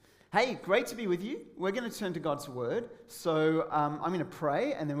Hey, great to be with you. We're going to turn to God's Word. So I'm going to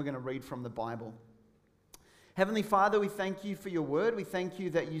pray and then we're going to read from the Bible. Heavenly Father, we thank you for your Word. We thank you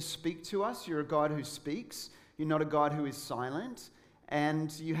that you speak to us. You're a God who speaks. You're not a God who is silent.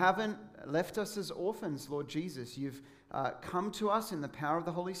 And you haven't left us as orphans, Lord Jesus. You've come to us in the power of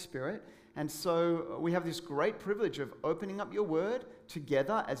the Holy Spirit. And so we have this great privilege of opening up your Word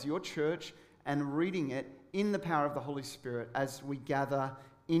together as your church and reading it in the power of the Holy Spirit as we gather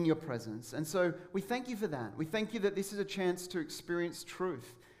in your presence. And so we thank you for that. We thank you that this is a chance to experience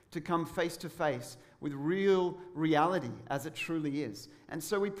truth, to come face to face with real reality as it truly is. And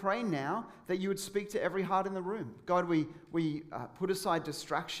so we pray now that you would speak to every heart in the room. God, we put aside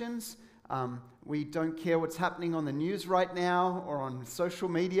distractions. We don't care what's happening on the news right now or on social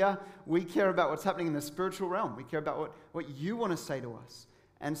media. We care about what's happening in the spiritual realm. We care about what you want to say to us.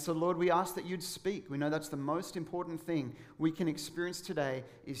 And so, Lord, we ask that you'd speak. We know that's the most important thing we can experience today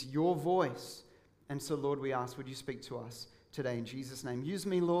is your voice. And so, Lord, we ask, would you speak to us today in Jesus' name? Use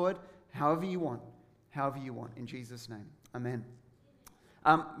me, Lord, however you want, in Jesus' name. Amen.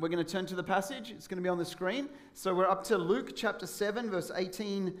 We're going to turn to the passage. It's going to be on the screen. So we're up to Luke chapter 7, verse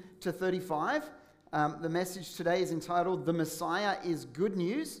 18 to 35. The message today is entitled, The Messiah is Good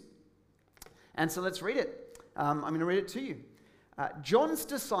News. And so let's read it. I'm going to read it to you. John's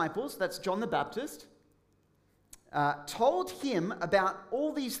disciples, that's John the Baptist, told him about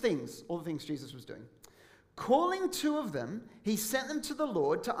all the things Jesus was doing. Calling two of them, he sent them to the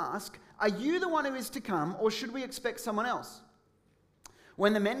Lord to ask, "Are you the one who is to come, or should we expect someone else?"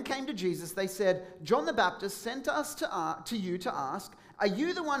 When the men came to Jesus, they said, "John the Baptist sent us to you to ask, 'Are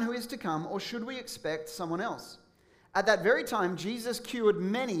you the one who is to come, or should we expect someone else?'" At that very time, Jesus cured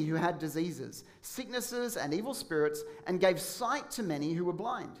many who had diseases, sicknesses, and evil spirits, and gave sight to many who were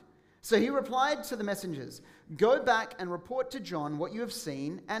blind. So he replied to the messengers, "Go back and report to John what you have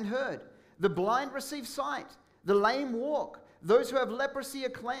seen and heard. The blind receive sight, the lame walk, those who have leprosy are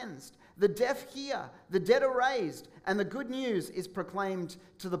cleansed, the deaf hear, the dead are raised, and the good news is proclaimed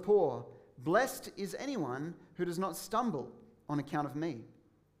to the poor. Blessed is anyone who does not stumble on account of me."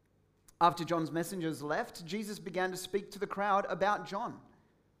 After John's messengers left, Jesus began to speak to the crowd about John.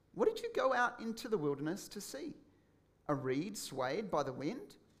 "What did you go out into the wilderness to see? A reed swayed by the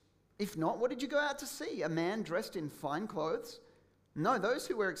wind? If not, what did you go out to see? A man dressed in fine clothes? No, those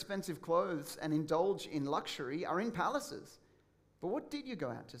who wear expensive clothes and indulge in luxury are in palaces. But what did you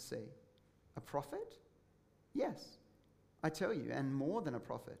go out to see? A prophet? Yes, I tell you, and more than a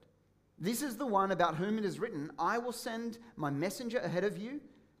prophet. This is the one about whom it is written, 'I will send my messenger ahead of you,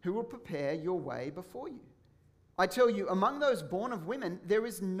 who will prepare your way before you.' I tell you, among those born of women, there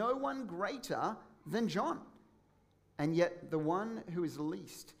is no one greater than John. And yet the one who is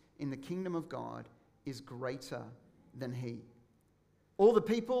least in the kingdom of God is greater than he." All the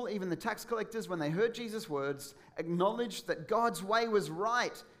people, even the tax collectors, when they heard Jesus' words, acknowledged that God's way was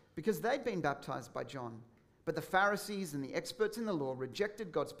right because they'd been baptized by John. But the Pharisees and the experts in the law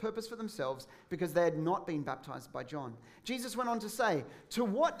rejected God's purpose for themselves because they had not been baptized by John. Jesus went on to say, "To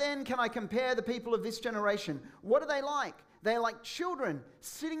what then can I compare the people of this generation? What are they like? They are like children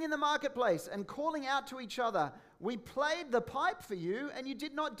sitting in the marketplace and calling out to each other, 'We played the pipe for you and you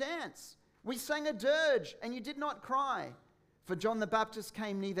did not dance. We sang a dirge and you did not cry.' For John the Baptist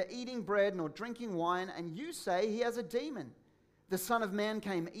came neither eating bread nor drinking wine, and you say he has a demon. The Son of Man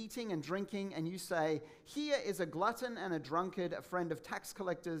came eating and drinking, and you say, 'Here is a glutton and a drunkard, a friend of tax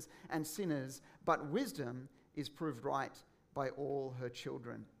collectors and sinners,' but wisdom is proved right by all her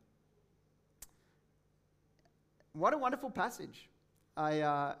children." What a wonderful passage.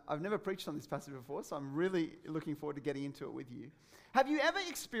 I've never preached on this passage before, so I'm really looking forward to getting into it with you. Have you ever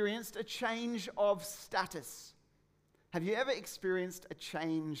experienced a change of status? Have you ever experienced a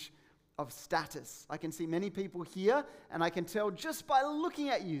change of status? I can see many people here, and I can tell just by looking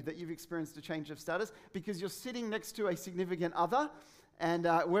at you that you've experienced a change of status because you're sitting next to a significant other and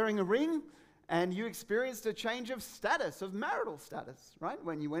wearing a ring, and you experienced a change of status, of marital status, right?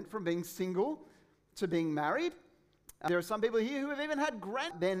 When you went from being single to being married. There are some people here who have even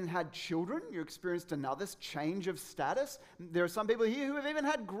then had children. You experienced another change of status. There are some people here who have even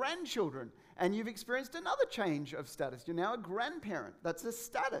had grandchildren, and you've experienced another change of status. You're now a grandparent. That's a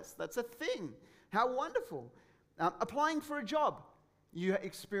status. That's a thing. How wonderful. Applying for a job, you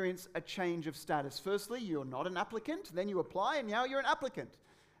experience a change of status. Firstly, you're not an applicant. Then you apply, and now you're an applicant.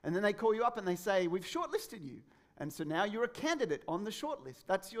 And then they call you up and they say, "We've shortlisted you." And so now you're a candidate on the shortlist.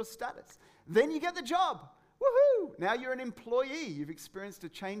 That's your status. Then you get the job. Woohoo! Now you're an employee. You've experienced a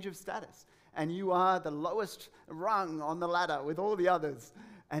change of status. And you are the lowest rung on the ladder with all the others.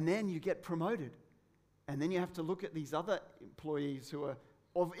 And then you get promoted. And then you have to look at these other employees who are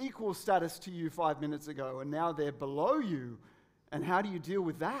of equal status to you 5 minutes ago, and now they're below you. And how do you deal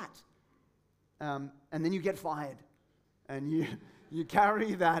with that? And then you get fired, and you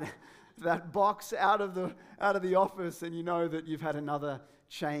carry that box out of the office, and you know that you've had another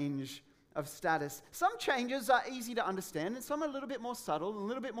change of status. Some changes are easy to understand, and some are a little bit more subtle and a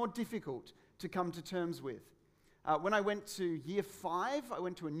little bit more difficult to come to terms with. When I went to year 5, I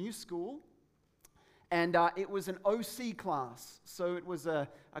went to a new school, and it was an OC class. So it was a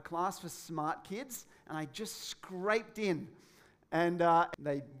class for smart kids, and I just scraped in. And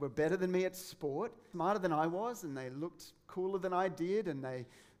they were better than me at sport, smarter than I was, and they looked cooler than I did, and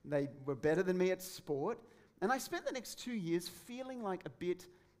they were better than me at sport. And I spent the next 2 years feeling like a bit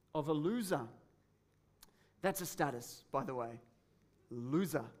of a loser. That's a status, by the way.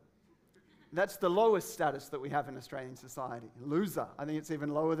 Loser. That's the lowest status that we have in Australian society. Loser. I think it's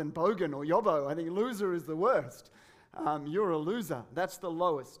even lower than bogan or yobbo. I think loser is the worst. You're a loser. That's the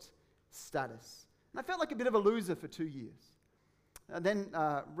lowest status. And I felt like a bit of a loser for 2 years. Then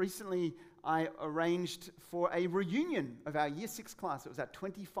recently I arranged for a reunion of our Year 6 class. It was our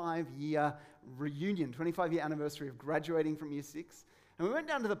 25-year reunion, 25-year anniversary of graduating from Year 6. And we went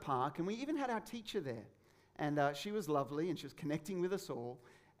down to the park, and we even had our teacher there. And she was lovely, and she was connecting with us all.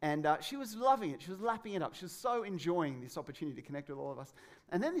 And she was loving it. She was lapping it up. She was so enjoying this opportunity to connect with all of us.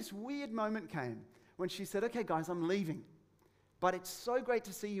 And then this weird moment came when she said, "Okay, guys, I'm leaving. But it's so great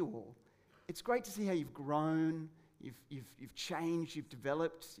to see you all. It's great to see how you've grown. You've changed, you've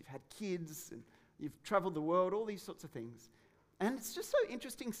developed, you've had kids, and you've traveled the world, all these sorts of things. And it's just so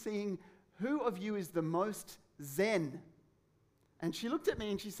interesting seeing who of you is the most zen." And she looked at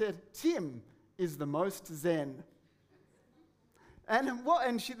me and she said, "Tim is the most zen." And what?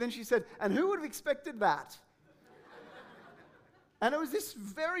 And then she said, "And who would have expected that?" And it was this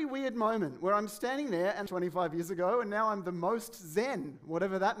very weird moment where I'm standing there, and 25 years ago, and now I'm the most zen,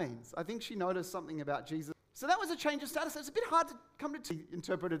 whatever that means. I think she noticed something about Jesus. So that was a change of status. It's a bit hard to come to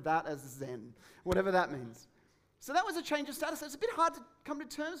interpreted that as zen, whatever that means. So that was a change of status. It's a bit hard to come to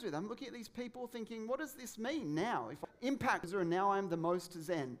terms with. I'm looking at these people thinking, what does this mean now? If impact, or now I'm the most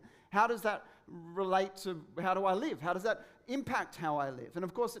zen. How does that relate to how do I live? How does that impact how I live? And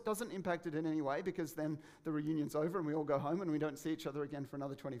of course, it doesn't impact it in any way, because then the reunion's over and we all go home and we don't see each other again for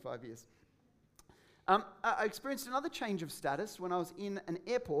another 25 years. I experienced another change of status when I was in an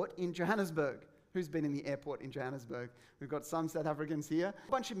airport in Johannesburg. Who's been in the airport in Johannesburg? We've got some South Africans here.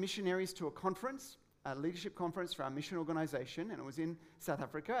 A bunch of missionaries to a conference, a leadership conference for our mission organization, and it was in South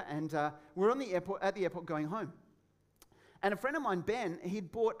Africa, and we're at the airport going home. And a friend of mine, Ben,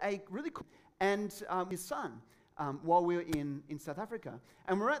 he'd bought a really cool, and his son, while we were in South Africa.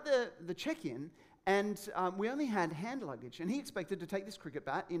 And we're at the check-in, and we only had hand luggage, and he expected to take this cricket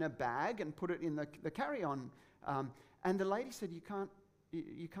bat in a bag and put it in the carry-on. And the lady said, you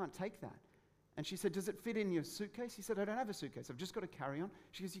can't take that. And she said, "Does it fit in your suitcase?" He said, "I don't have a suitcase. I've just got a carry-on."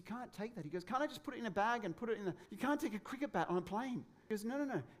 She goes, "You can't take that." He goes, "Can't I just put it in a bag and put it in the..." "You can't take a cricket bat on a plane." He goes,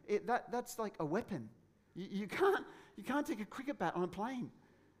 "No. That's like a weapon. You can't take a cricket bat on a plane."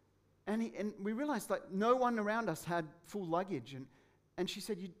 And we realized that no one around us had full luggage. And she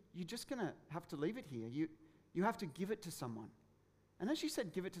said, "You're just going to have to leave it here. You have to give it to someone." And as she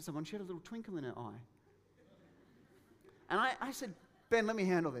said, "Give it to someone," she had a little twinkle in her eye. And I said, "Ben, let me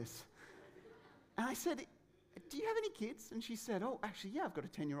handle this." And I said, "Do you have any kids?" And she said, "Oh, actually, yeah, I've got a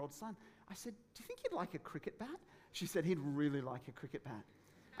 10-year-old son." I said, "Do you think he'd like a cricket bat?" She said, "He'd really like a cricket bat."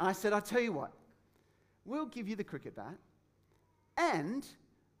 And I said, "I'll tell you what, we'll give you the cricket bat, and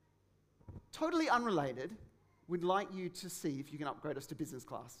totally unrelated, we'd like you to see if you can upgrade us to business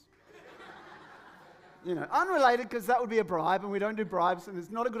class." Unrelated, because that would be a bribe, and we don't do bribes, and it's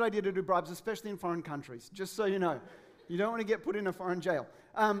not a good idea to do bribes, especially in foreign countries, just so you know. You don't want to get put in a foreign jail.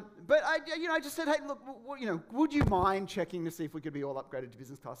 But I just said, "Hey, look, would you mind checking to see if we could be all upgraded to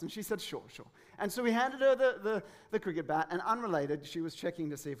business class?" And she said, sure. And so we handed her the cricket bat, and unrelated, she was checking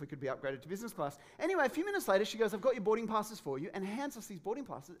to see if we could be upgraded to business class. Anyway, a few minutes later, she goes, "I've got your boarding passes for you," and hands us these boarding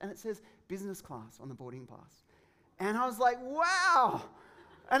passes, and it says business class on the boarding pass. And I was like, wow.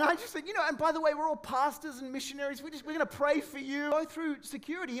 And I just said, and by the way, we're all pastors and missionaries. We're going to pray for you. Go through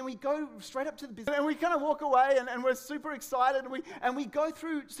security, and we go straight up to the business. And we kind of walk away, and we're super excited. And we go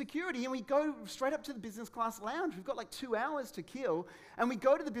through security, and we go straight up to the business class lounge. We've got like 2 hours to kill. And we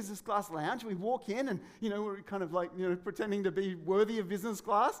go to the business class lounge, and we walk in, and, we're kind of like, pretending to be worthy of business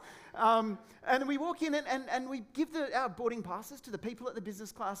class. And we walk in, and we give our boarding passes to the people at the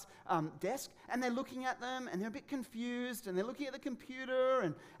business class desk, and they're looking at them, and they're a bit confused, and they're looking at the computer,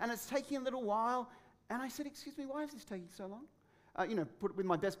 and it's taking a little while. And I said, "Excuse me, why is this taking so long?" Put it with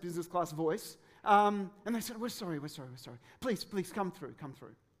my best business class voice. And they said, we're sorry. Please, come through.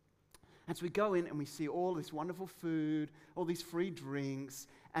 And so we go in and we see all this wonderful food, all these free drinks,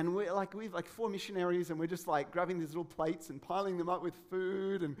 and we have like 4 missionaries, and we're just like grabbing these little plates and piling them up with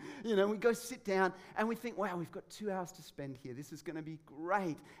food, and we go sit down and we think, wow, we've got 2 hours to spend here. This is going to be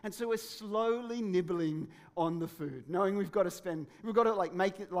great. And so we're slowly nibbling on the food, knowing we've got to like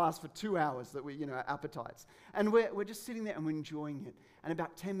make it last for 2 hours, that we, our appetites. And we're just sitting there and we're enjoying it. And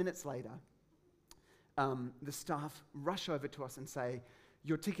about 10 minutes later, the staff rush over to us and say,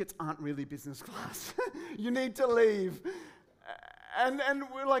 your tickets aren't really business class. You need to leave. And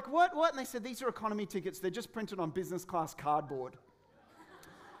we're like, what? And they said, these are economy tickets. They're just printed on business class cardboard.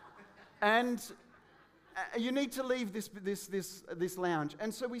 And you need to leave this lounge.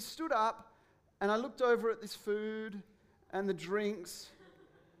 And so we stood up, and I looked over at this food and the drinks,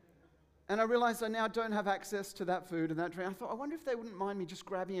 and I realized I now don't have access to that food and that drink. I thought, I wonder if they wouldn't mind me just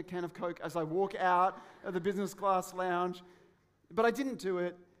grabbing a can of Coke as I walk out of the business class lounge. But I didn't do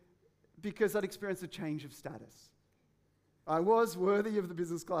it because I'd experienced a change of status. I was worthy of the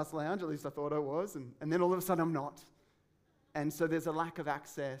business class lounge, at least I thought I was, and then all of a sudden I'm not. And so there's a lack of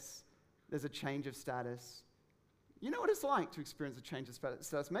access, there's a change of status. You know what it's like to experience a change of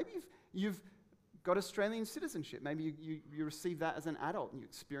status. Maybe you've got Australian citizenship. Maybe you received that as an adult and you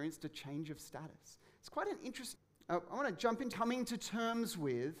experienced a change of status. It's quite an interesting... I want to jump in coming to terms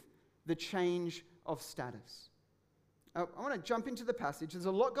with the change of status. I want to jump into the passage. There's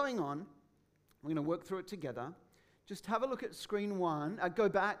a lot going on. We're going to work through it together. Just have a look at screen 1. Go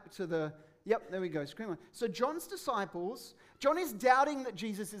back to the... Yep, there we go, screen 1. So John's disciples, John is doubting that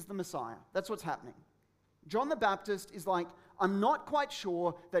Jesus is the Messiah. That's what's happening. John the Baptist is like, I'm not quite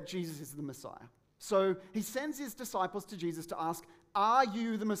sure that Jesus is the Messiah. So he sends his disciples to Jesus to ask, are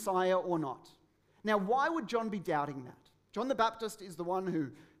you the Messiah or not? Now, why would John be doubting that? John the Baptist is the one who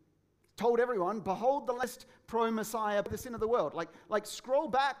told everyone, behold the last pro-Messiah, the sin of the world. Like scroll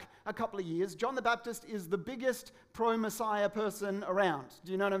back a couple of years, John the Baptist is the biggest pro-Messiah person around.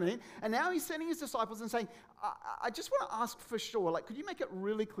 Do you know what I mean? And now he's sending his disciples and saying, I just want to ask for sure, could you make it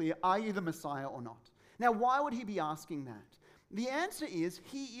really clear, are you the Messiah or not? Now, why would he be asking that? The answer is,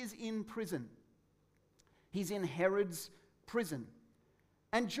 he is in prison. He's in Herod's prison.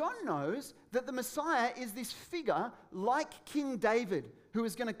 And John knows that the Messiah is this figure like King David, who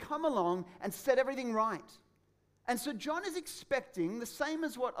is going to come along and set everything right. And so John is expecting, the same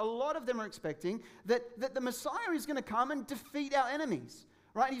as what a lot of them are expecting, that the Messiah is going to come and defeat our enemies.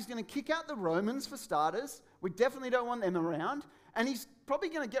 Right? He's going to kick out the Romans, for starters. We definitely don't want them around. And he's probably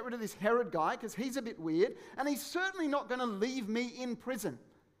going to get rid of this Herod guy, because he's a bit weird. And he's certainly not going to leave me in prison.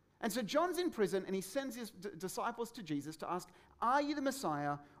 And so John's in prison, and he sends his disciples to Jesus to ask, are you the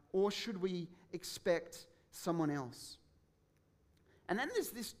Messiah, or should we expect someone else? And then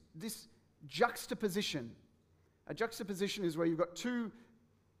there's this juxtaposition. A juxtaposition is where you've got two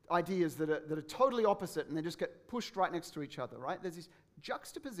ideas that are totally opposite, and they just get pushed right next to each other, right? There's this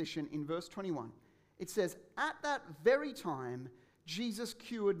juxtaposition in verse 21. It says, at that very time, Jesus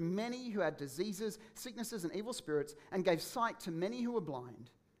cured many who had diseases, sicknesses, and evil spirits, and gave sight to many who were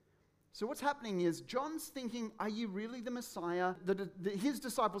blind. So what's happening is John's thinking, are you really the Messiah? His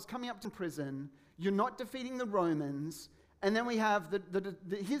disciples coming up to prison, you're not defeating the Romans. And then we have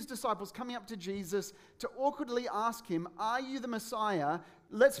his disciples coming up to Jesus to awkwardly ask him, are you the Messiah?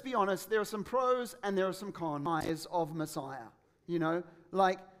 Let's be honest, there are some pros and there are some cons of Messiah.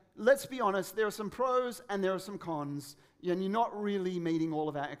 Let's be honest, there are some pros and there are some cons, and you're not really meeting all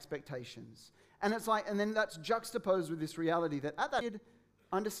of our expectations. And it's and then that's juxtaposed with this reality that at that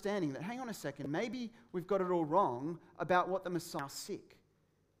understanding that, hang on a second, maybe we've got it all wrong about what the Messiah is sick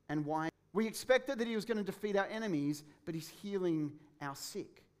and why. We expected that he was going to defeat our enemies, but he's healing our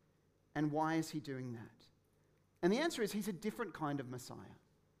sick. And why is he doing that? And the answer is, he's a different kind of Messiah.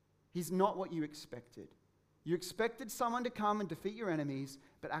 He's not what you expected. You expected someone to come and defeat your enemies,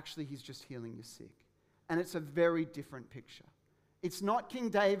 but actually he's just healing your sick. And it's a very different picture. It's not King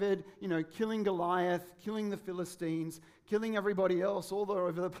David, killing Goliath, killing the Philistines, killing everybody else all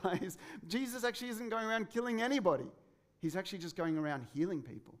over the place. Jesus actually isn't going around killing anybody. He's actually just going around healing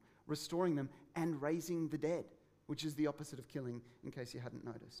people, restoring them, and raising the dead, which is the opposite of killing, in case you hadn't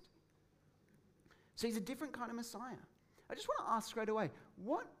noticed. So he's a different kind of Messiah. I just want to ask straight away,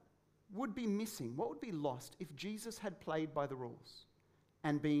 what would be missing, what would be lost if Jesus had played by the rules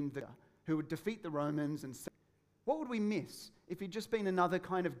and been the who would defeat the Romans and what would we miss if he'd just been another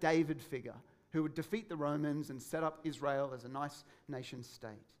kind of David figure who would defeat the Romans and set up Israel as a nice nation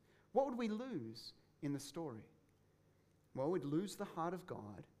state? What would we lose in the story? Well, we'd lose the heart of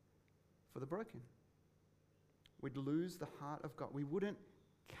God for the broken. We'd lose the heart of God. We wouldn't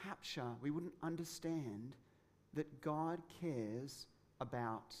capture, we wouldn't understand that God cares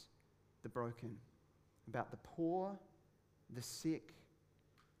about the broken, about the poor, the sick,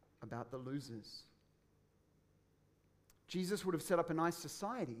 about the losers. Jesus would have set up a nice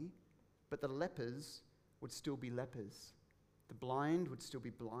society, but the lepers would still be lepers. The blind would still be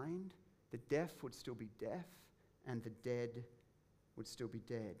blind, the deaf would still be deaf, and the dead would still be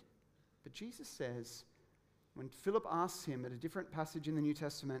dead. But Jesus says, when Philip asks him at a different passage in the New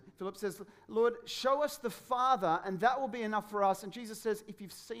Testament, Philip says, Lord, show us the Father, and that will be enough for us. And Jesus says, if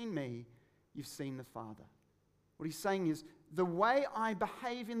you've seen me, you've seen the Father. What he's saying is, the way I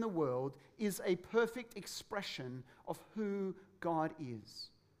behave in the world is a perfect expression of who God is.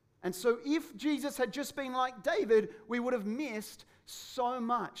 And so if Jesus had just been like David, we would have missed so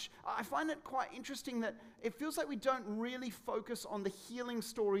much. I find it quite interesting that it feels like we don't really focus on the healing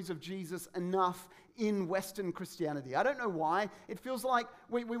stories of Jesus enough in Western Christianity. I don't know why. It feels like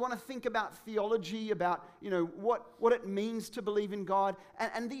we want to think about theology, about what it means to believe in God.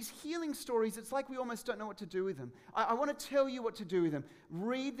 And these healing stories, it's like we almost don't know what to do with them. I want to tell you what to do with them.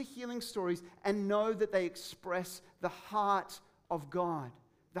 Read the healing stories and know that they express the heart of God.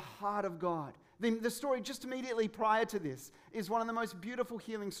 The heart of God. The story just immediately prior to this is one of the most beautiful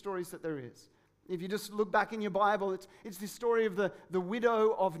healing stories that there is. If you just look back in your Bible, it's the story of the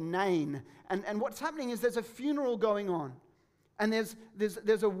widow of Nain. And what's happening is there's a funeral going on. And there's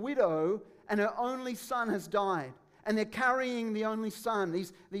a widow and her only son has died. And they're carrying the only son.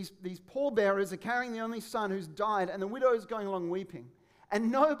 These pallbearers are carrying the only son who's died. And the widow is going along weeping.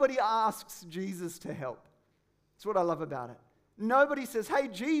 And nobody asks Jesus to help. That's what I love about it. Nobody says, hey,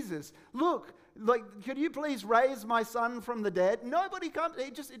 Jesus, look, could you please raise my son from the dead? Nobody comes.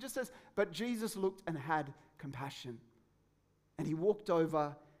 It just says, but Jesus looked and had compassion. And he walked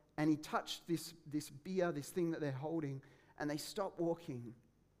over and he touched this bier, this thing that they're holding, and they stop walking.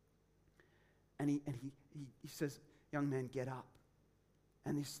 And he says, young man, get up.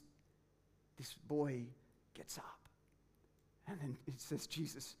 And this boy gets up. And then it says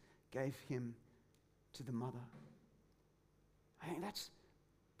Jesus gave him to the mother. I think that's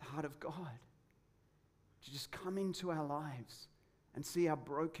the heart of God. To just come into our lives and see our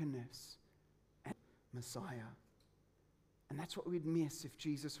brokenness and Messiah. And that's what we'd miss if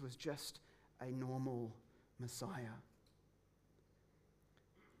Jesus was just a normal Messiah.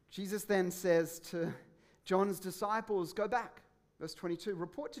 Jesus then says to John's disciples, go back. Verse 22,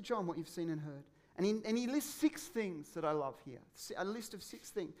 report to John what you've seen and heard. And he lists 6 things that I love here. A list of 6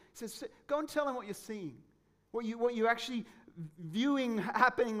 things. He says, go and tell him what you're seeing. What you actually viewing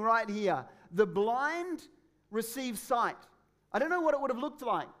happening right here. The blind receive sight. I don't know what it would have looked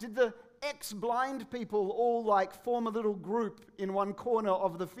like. Did the ex-blind people all form a little group in one corner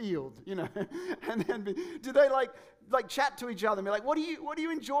of the field, and then did they chat to each other and be like, what are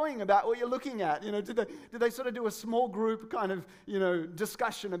you enjoying about what you're looking at? Did they sort of do a small group kind of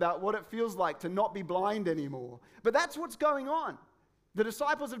discussion about what it feels like to not be blind anymore? But that's what's going on. The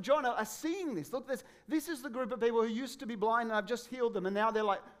disciples of John are seeing this. Look, this is the group of people who used to be blind and I've just healed them, and now they're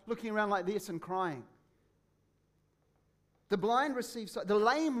looking around like this and crying. The blind receive sight. The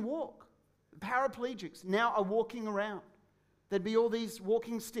lame walk. The paraplegics now are walking around. There'd be all these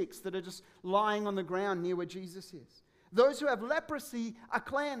walking sticks that are just lying on the ground near where Jesus is. Those who have leprosy are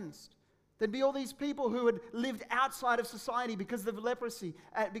cleansed. There'd be all these people who had lived outside of society because of leprosy,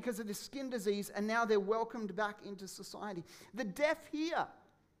 because of this skin disease, and now they're welcomed back into society. The deaf hear.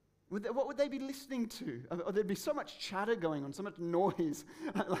 What would they be listening to? There'd be so much chatter going on, so much noise.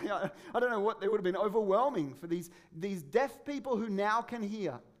 I don't know what, they would have been overwhelming for these deaf people who now can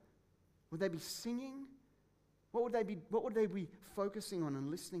hear. Would they be singing? What would they be focusing on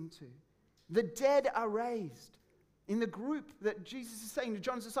and listening to? The dead are raised. In the group that Jesus is saying to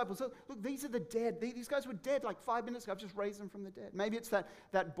John's disciples, look, these are the dead. These guys were dead 5 minutes ago. I've just raised them from the dead. Maybe it's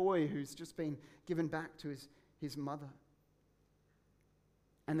that boy who's just been given back to his mother.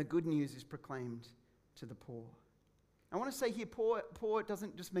 And the good news is proclaimed to the poor. I want to say here, poor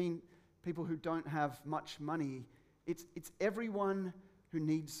doesn't just mean people who don't have much money. It's everyone who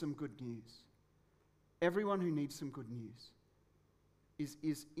needs some good news. Everyone who needs some good news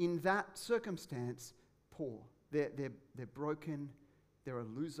is in that circumstance poor. They're broken, they're a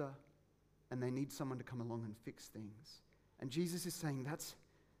loser, and they need someone to come along and fix things. And Jesus is saying,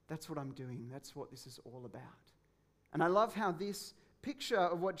 that's what I'm doing. That's what this is all about. And I love how this picture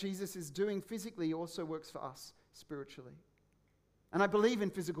of what Jesus is doing physically also works for us spiritually. And I believe in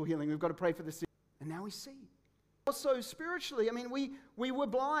physical healing. We've got to pray for the sick. And now we see. Also spiritually, we were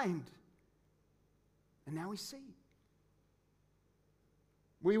blind. And now we see.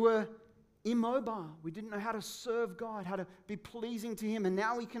 We were immobile. We didn't know how to serve God, how to be pleasing to Him, and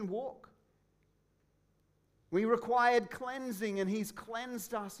now we can walk. We required cleansing, and He's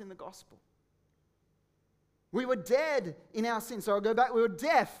cleansed us in the gospel. We were dead in our sins. So I'll go back. We were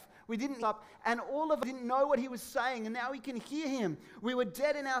deaf. We didn't up, and all of us didn't know what He was saying, and now we can hear Him. We were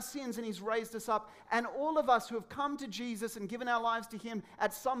dead in our sins, and He's raised us up. And all of us who have come to Jesus and given our lives to Him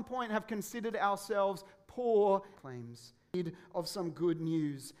at some point have considered ourselves poor claims of some good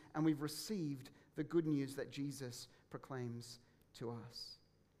news, and we've received the good news that Jesus proclaims to us.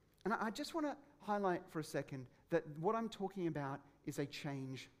 And I just want to highlight for a second that what I'm talking about is a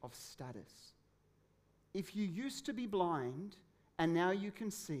change of status. If you used to be blind and now you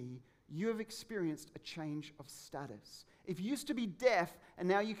can see, you have experienced a change of status. If you used to be deaf and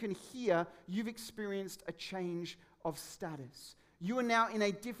now you can hear, you've experienced a change of status. You are now in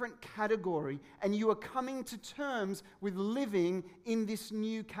a different category, and you are coming to terms with living in this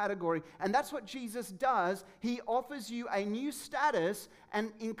new category. And that's what Jesus does. He offers you a new status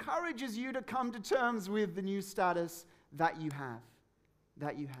and encourages you to come to terms with the new status that you have.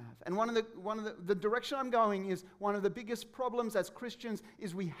 And one of the direction I'm going is one of the biggest problems as Christians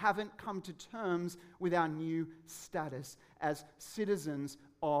is we haven't come to terms with our new status as citizens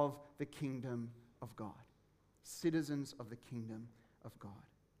of the kingdom of God. Citizens of the kingdom of God.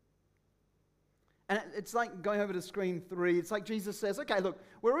 And it's like going over to screen 3. It's like Jesus says, okay, look,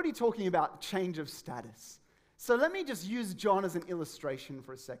 we're already talking about change of status. So let me just use John as an illustration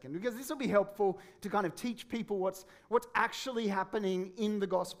for a second, because this will be helpful to kind of teach people what's actually happening in the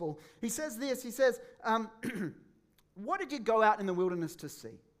gospel. He says this, he says, what did you go out in the wilderness to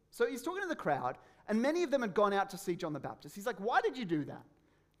see? So he's talking to the crowd, and many of them had gone out to see John the Baptist. He's like, why did you do that?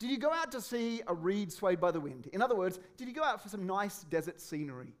 Did you go out to see a reed swayed by the wind? In other words, did you go out for some nice desert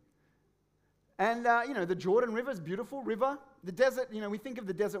scenery? And, the Jordan River is a beautiful river. The desert, we think of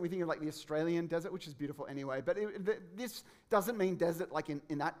the desert, we think of like the Australian desert, which is beautiful anyway. But this doesn't mean desert like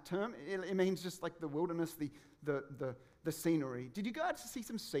in that term. It means just like the wilderness, the scenery. Did you go out to see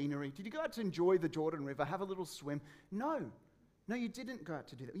some scenery? Did you go out to enjoy the Jordan River, have a little swim? No, you didn't go out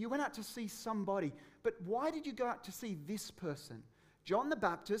to do that. You went out to see somebody. But why did you go out to see this person? John the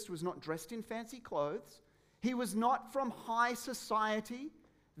Baptist was not dressed in fancy clothes. He was not from high society.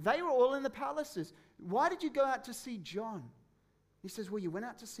 They were all in the palaces. Why did you go out to see John? He says, well, you went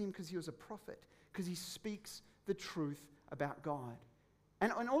out to see him because he was a prophet, because he speaks the truth about God.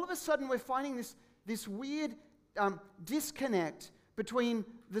 And all of a sudden, we're finding this weird disconnect between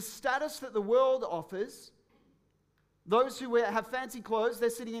the status that the world offers. Those who have fancy clothes,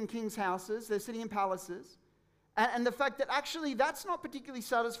 they're sitting in king's houses, they're sitting in palaces. And the fact that actually that's not particularly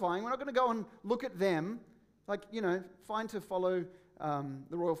satisfying. We're not going to go and look at them. Like, fine to follow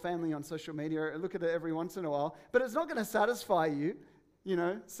the royal family on social media, look at it every once in a while. But it's not going to satisfy you,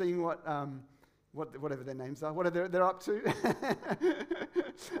 seeing whatever their names are, what they're up to.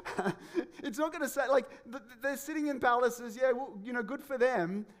 It's not going to say, like, they're sitting in palaces, yeah, well, good for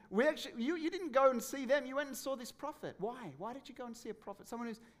them. You didn't go and see them. You went and saw this prophet. Why? Why did you go and see a prophet? Someone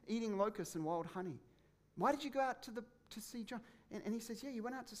who's eating locusts and wild honey. Why did you go out to see John? And he says, yeah, you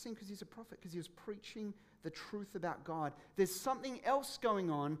went out to see him because he's a prophet, because he was preaching the truth about God. There's something else going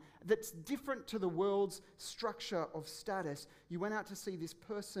on that's different to the world's structure of status. You went out to see this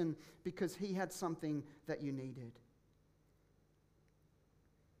person because he had something that you needed.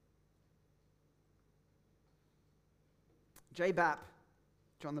 JBAP,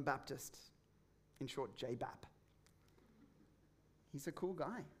 John the Baptist, in short, JBAP. He's a cool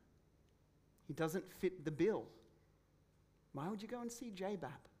guy. He doesn't fit the bill. Why would you go and see JBAP?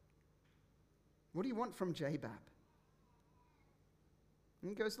 What do you want from JBAP? And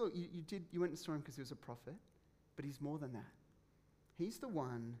he goes, look, you went and saw him because he was a prophet, but he's more than that. He's the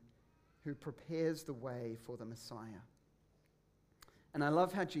one who prepares the way for the Messiah. And I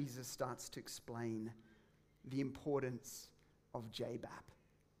love how Jesus starts to explain the importance of JBAP.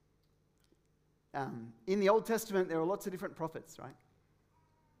 In the Old Testament, there are lots of different prophets, right?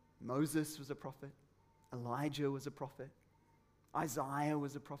 Moses was a prophet. Elijah was a prophet. Isaiah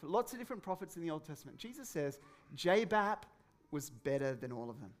was a prophet. Lots of different prophets in the Old Testament. Jesus says JBAP was better than all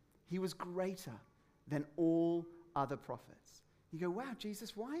of them. He was greater than all other prophets. You go, wow,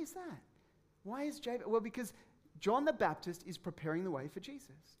 Jesus, why is that? Why is JBAP? Well, because John the Baptist is preparing the way for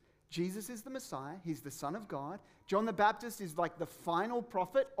Jesus. Jesus is the Messiah. He's the Son of God. John the Baptist is like the final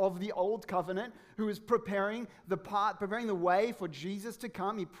prophet of the Old Covenant who is preparing the way for Jesus to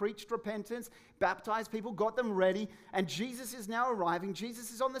come. He preached repentance, baptized people, got them ready, and Jesus is now arriving.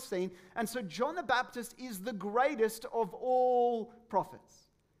 Jesus is on the scene. And so John the Baptist is the greatest of all prophets.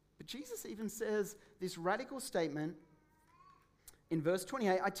 But Jesus even says this radical statement In verse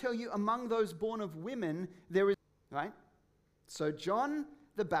 28, I tell you, among those born of women, there is, right? So John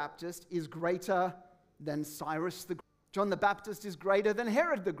the Baptist is greater than Cyrus the Great. John the Baptist is greater than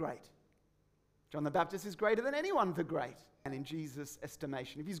Herod the Great. John the Baptist is greater than anyone the great. And in Jesus'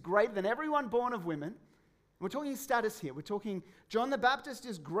 estimation, if he's greater than everyone born of women, we're talking status here. We're talking John the Baptist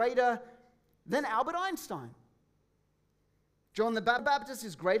is greater than Albert Einstein. John the Baptist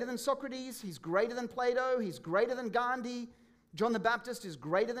is greater than Socrates. He's greater than Plato. He's greater than Gandhi. John the Baptist is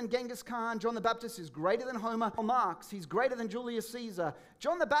greater than Genghis Khan. John the Baptist is greater than Homer Marx. He's greater than Julius Caesar.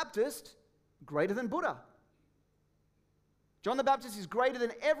 John the Baptist, greater than Buddha. John the Baptist is greater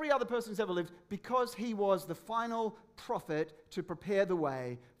than every other person who's ever lived because he was the final prophet to prepare the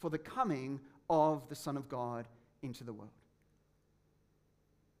way for the coming of the Son of God into the world.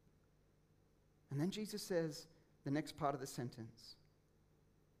 And then Jesus says the next part of the sentence,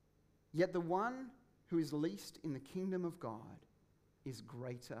 yet the one who is least in the kingdom of God is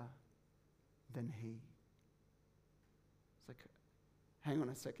greater than he. It's like, hang on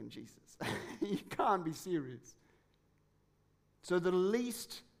a second, Jesus. You can't be serious. So the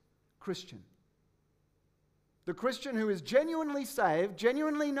least Christian, the Christian who is genuinely saved,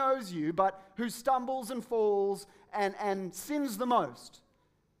 genuinely knows you, but who stumbles and falls and sins the most,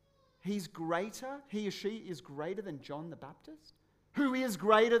 he's greater, he or she is greater than John the Baptist, who is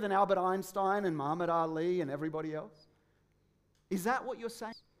greater than Albert Einstein and Muhammad Ali and everybody else. Is that what you're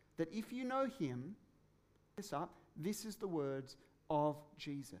saying? That if you know him, this is the words of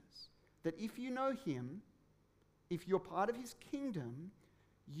Jesus. That if you know him, if you're part of his kingdom,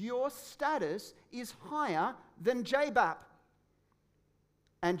 your status is higher than J-Bap.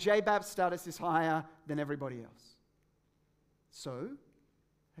 And J-Bap's status is higher than everybody else. So,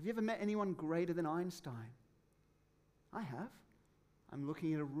 have you ever met anyone greater than Einstein? I have. I'm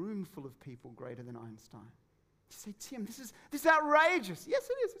looking at a room full of people greater than Einstein. You say, Tim, this is outrageous. Yes,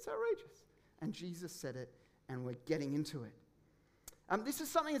 it is. It's outrageous. And Jesus said it, and we're getting into it. This is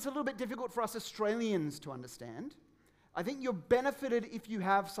something that's a little bit difficult for us Australians to understand. I think you're benefited if you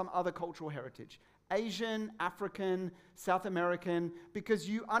have some other cultural heritage. Asian, African, South American, because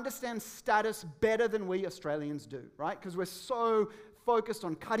you understand status better than we Australians do, right? Because we're so focused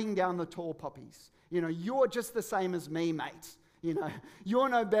on cutting down the tall poppies. You know, you're just the same as me, mate. You know, you're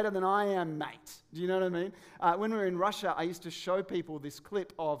no better than I am, mate. Do you know what I mean? When we were in Russia, I used to show people this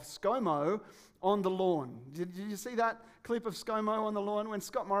clip of ScoMo on the lawn. Did you see that clip of ScoMo on the lawn? When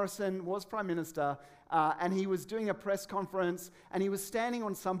Scott Morrison was Prime Minister and he was doing a press conference and he was standing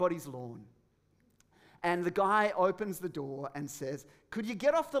on somebody's lawn. And the guy opens the door and says, "Could you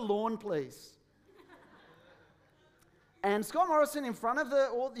get off the lawn, please?" And Scott Morrison in front of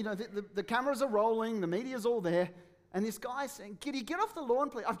the cameras are rolling, the media's all there. And this guy's saying, "Can you get off the lawn,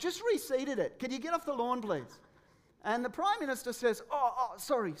 please? I've just reseated it. Can you get off the lawn, please?" And the Prime Minister says,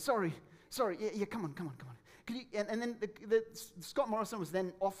 sorry. Yeah, come on. Can you, and then Scott Morrison was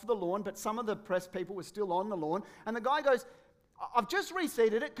then off the lawn, but some of the press people were still on the lawn. And the guy goes, "I've just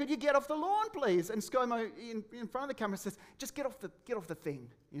reseated it. Could you get off the lawn, please?" And ScoMo in front of the camera says, "Just get off the thing,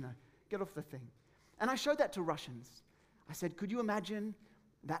 get off the thing." And I showed that to Russians. I said, "Could you imagine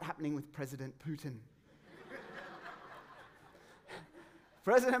that happening with President Putin?"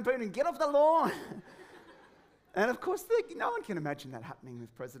 President Putin, get off the lawn. And of course, no one can imagine that happening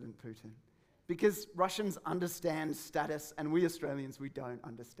with President Putin because Russians understand status and we Australians, we don't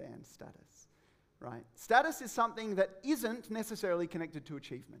understand status, right? Status is something that isn't necessarily connected to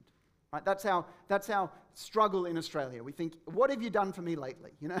achievement, right? That's our struggle in Australia. We think, what have you done for me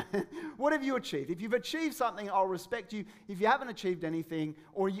lately? What have you achieved? If you've achieved something, I'll respect you. If you haven't achieved anything,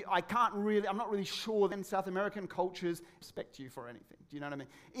 or I'm not really sure. In South American cultures, respect you for anything. Do you know what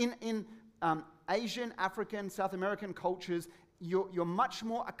I mean? In Asian, African, South American cultures, you're much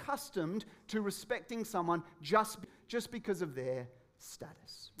more accustomed to respecting someone just because of their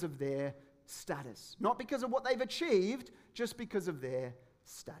status. Not because of what they've achieved, just because of their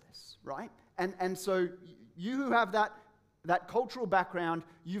status, right? And so you who have that cultural background,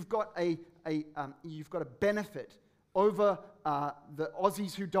 you've got a benefit over the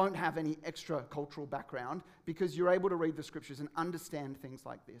Aussies who don't have any extra cultural background because you're able to read the scriptures and understand things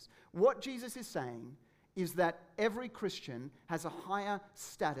like this. What Jesus is saying is that every Christian has a higher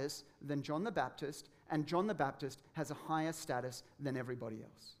status than John the Baptist, and John the Baptist has a higher status than everybody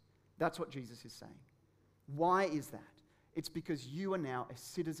else. That's what Jesus is saying. Why is that? It's because you are now a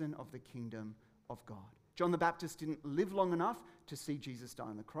citizen of the kingdom of God. John the Baptist didn't live long enough to see Jesus die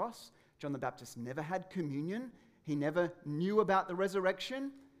on the cross. John the Baptist never had communion. He never knew about the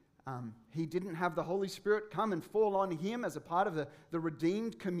resurrection. He didn't have the Holy Spirit come and fall on him as a part of the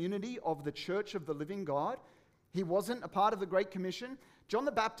redeemed community of the church of the living God. He wasn't a part of the Great Commission. John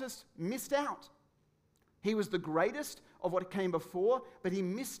the Baptist missed out. He was the greatest of what came before, but he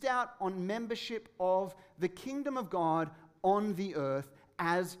missed out on membership of the kingdom of God on the earth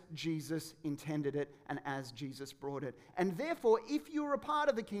as Jesus intended it and as Jesus brought it. And therefore, if you're a part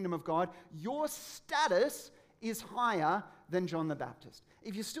of the kingdom of God, your status is higher than John the Baptist.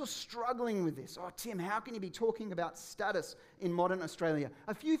 If you're still struggling with this, oh, Tim, how can you be talking about status in modern Australia?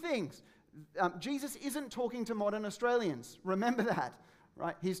 A few things. Jesus isn't talking to modern Australians. Remember that,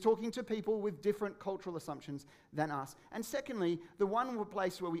 right? He's talking to people with different cultural assumptions than us. And secondly, the one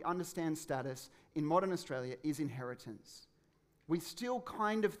place where we understand status in modern Australia is inheritance. We still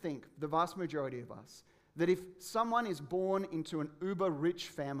kind of think, the vast majority of us, that if someone is born into an uber-rich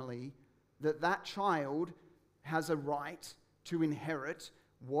family, that child has a right to inherit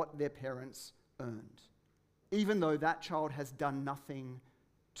what their parents earned, even though that child has done nothing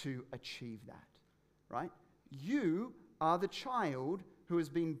to achieve that, right? You are the child who has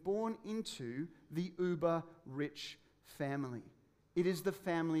been born into the uber-rich family. It is the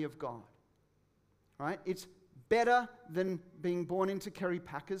family of God, right? It's better than being born into Kerry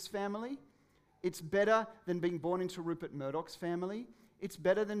Packer's family. It's better than being born into Rupert Murdoch's family. It's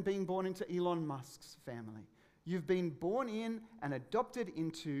better than being born into Elon Musk's family. You've been born in and adopted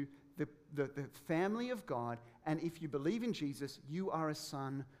into the family of God, and if you believe in Jesus, you are a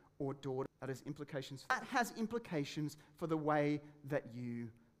son or daughter. That has implications. That has implications for the way that you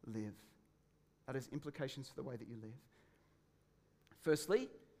live. That has implications for the way that you live. Firstly,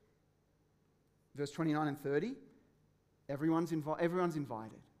 verse 29 and 30, everyone's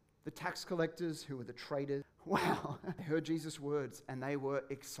invited. The tax collectors who were the traitors, wow, they heard Jesus' words and they were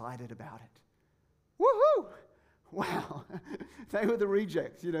excited about it. Woohoo! Wow, they were the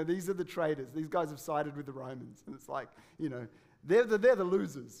rejects. These are the traitors. These guys have sided with the Romans. And it's like, they're the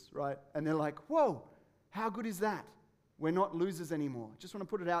losers, right? And they're like, whoa, how good is that? We're not losers anymore. Just want to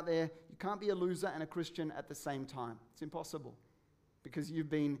put it out there. You can't be a loser and a Christian at the same time. It's impossible because you've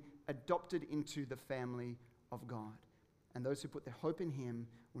been adopted into the family of God. And those who put their hope in him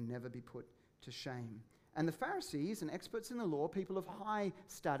will never be put to shame. And the Pharisees and experts in the law, people of high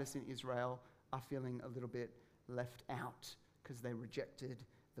status in Israel, are feeling a little bit left out because they rejected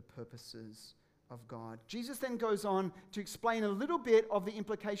the purposes of God. Jesus then goes on to explain a little bit of the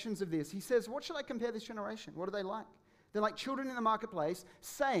implications of this. He says, what shall I compare this generation? What are they like? They're like children in the marketplace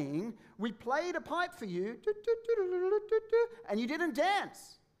saying, we played a pipe for you, and you didn't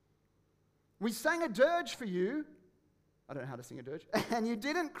dance. We sang a dirge for you. I don't know how to sing a dirge. And you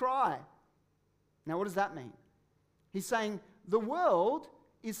didn't cry. Now, what does that mean? He's saying, the world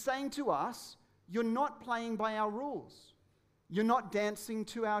is saying to us, you're not playing by our rules. You're not dancing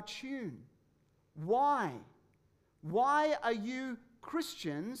to our tune. Why? Why are you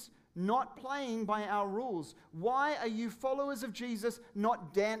Christians not playing by our rules? Why are you followers of Jesus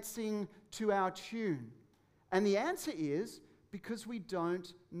not dancing to our tune? And the answer is because we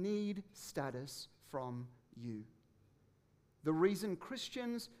don't need status from you. The reason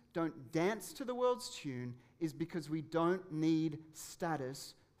Christians don't dance to the world's tune is because we don't need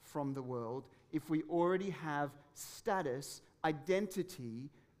status from the world if we already have status, identity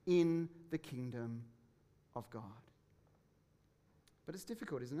in the kingdom of God. But it's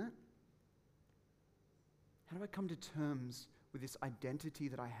difficult, isn't it? How do I come to terms with this identity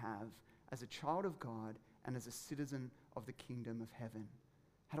that I have as a child of God and as a citizen of the kingdom of heaven?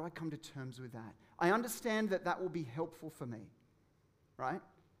 How do I come to terms with that? I understand that will be helpful for me, right?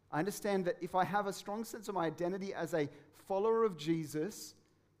 I understand that if I have a strong sense of my identity as a follower of Jesus,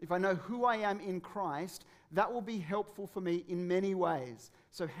 if I know who I am in Christ, that will be helpful for me in many ways.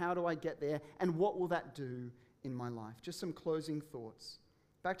 So how do I get there, and what will that do in my life? Just some closing thoughts.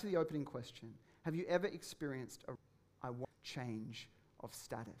 Back to the opening question. Have you ever experienced a change of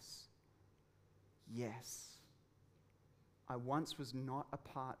status? Yes. I once was not a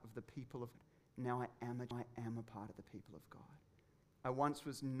part of the people of God. Now I am a part of the people of God. I once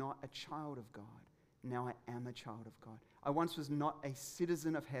was not a child of God. Now I am a child of God. I once was not a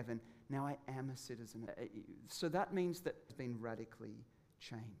citizen of heaven. Now I am a citizen. So that means that it's been radically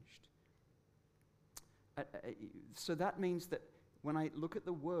changed. So that means that when I look at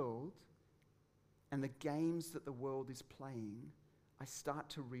the world and the games that the world is playing, I start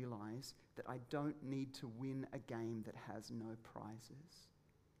to realize that I don't need to win a game that has no prizes.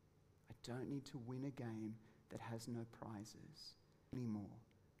 I don't need to win a game that has no prizes anymore.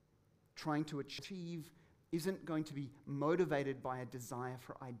 Trying to achieve isn't going to be motivated by a desire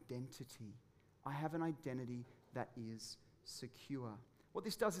for identity. I have an identity that is secure. What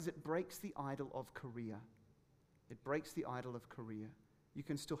this does is it breaks the idol of career. It breaks the idol of career. You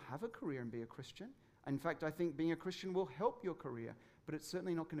can still have a career and be a Christian. In fact, I think being a Christian will help your career, but it's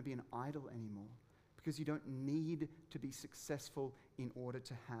certainly not going to be an idol anymore, because you don't need to be successful in order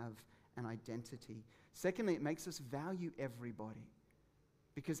to have an identity. Secondly, it makes us value everybody,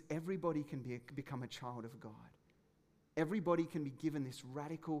 because everybody can become a child of God. Everybody can be given this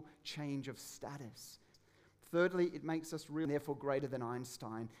radical change of status. Thirdly, it makes us really, therefore, greater than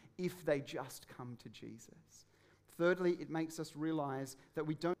Einstein if they just come to Jesus. Thirdly, it makes us realize that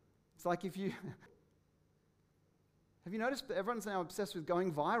we don't. It's like if you. Have you noticed that everyone's now obsessed with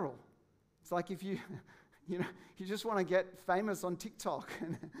going viral? It's like if you just want to get famous on TikTok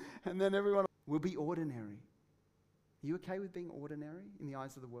and then everyone will be ordinary. Are you okay with being ordinary in the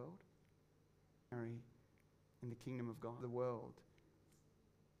eyes of the world? Ordinary in the kingdom of God, the world.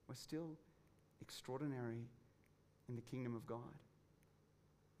 We're still extraordinary in the kingdom of God.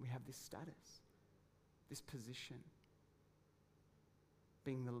 We have this status, this position,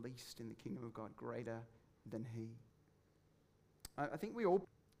 being the least in the kingdom of God, greater than He. I think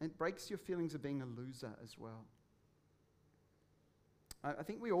it breaks your feelings of being a loser as well. I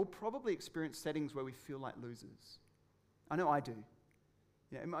think we all probably experience settings where we feel like losers. I know I do.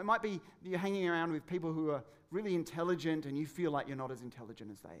 Yeah, it might be you're hanging around with people who are really intelligent and you feel like you're not as intelligent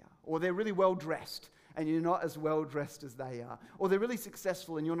as they are. Or they're really well dressed and you're not as well dressed as they are. Or they're really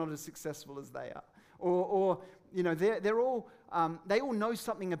successful and you're not as successful as they are. Or they're all they all know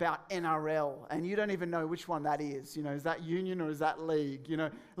something about NRL and you don't even know which one that is. Is that union or is that league?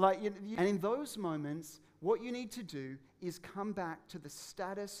 And in those moments, what you need to do is come back to the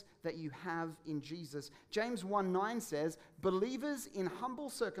status that you have in Jesus. James 1:9 says, believers in humble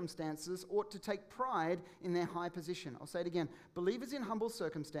circumstances ought to take pride in their high position. I'll say it again. Believers in humble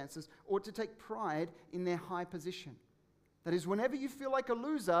circumstances ought to take pride in their high position. That is, whenever you feel like a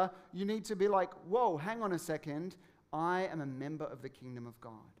loser, you need to be like, whoa, hang on a second. I am a member of the kingdom of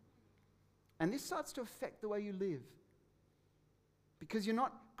God. And this starts to affect the way you live. Because you're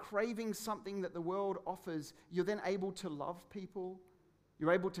not craving something that the world offers. You're then able to love people.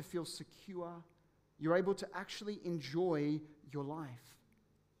 You're able to feel secure. You're able to actually enjoy your life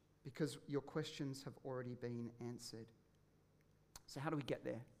because your questions have already been answered. So how do we get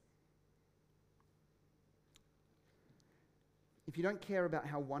there? If you don't care about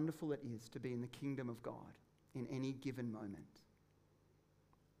how wonderful it is to be in the kingdom of God in any given moment,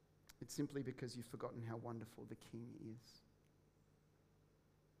 it's simply because you've forgotten how wonderful the King is.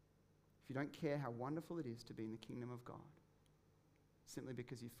 If you don't care how wonderful it is to be in the kingdom of God, simply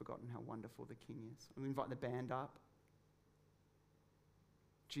because you've forgotten how wonderful the King is. I'm going to invite the band up.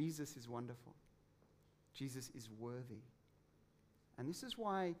 Jesus is wonderful. Jesus is worthy. And this is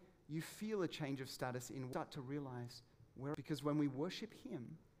why you feel a change of status in start to realize because when we worship Him,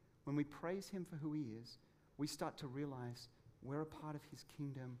 when we praise Him for who He is, we start to realize we're a part of His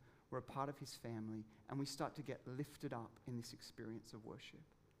kingdom, we're a part of His family, and we start to get lifted up in this experience of worship.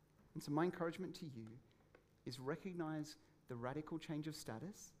 And so my encouragement to you is recognize the radical change of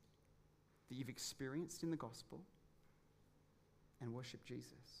status that you've experienced in the gospel and worship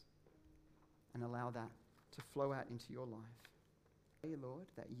Jesus and allow that to flow out into your life. Pray, Lord,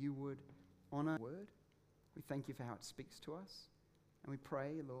 that you would honor the word. We thank you for how it speaks to us. And we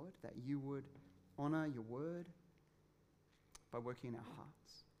pray, Lord, that you would honor your word by working in our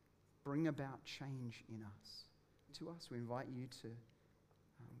hearts. Bring about change in us. To us, we invite you to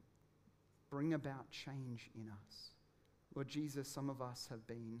bring about change in us. Lord Jesus, some of us have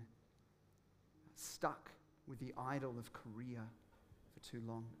been stuck with the idol of career for too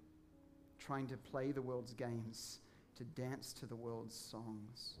long, trying to play the world's games, to dance to the world's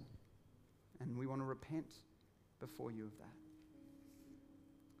songs. And we want to repent before you of that.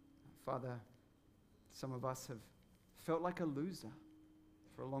 Father, some of us have felt like a loser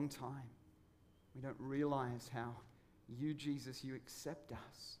for a long time. We don't realize how you, Jesus, you accept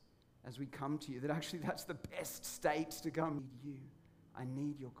us as we come to you, that actually that's the best state to come. I need you. I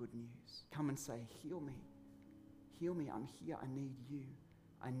need your good news. Come and say, heal me. Heal me. I'm here. I need you.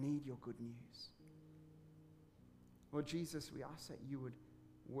 I need your good news. Lord Jesus, we ask that you would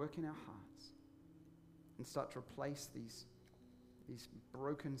work in our hearts and start to replace these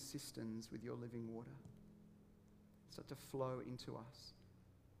broken cisterns with your living water. Start to flow into us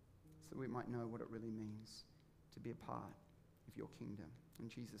so that we might know what it really means to be a part of your kingdom. In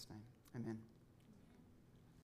Jesus' name, amen.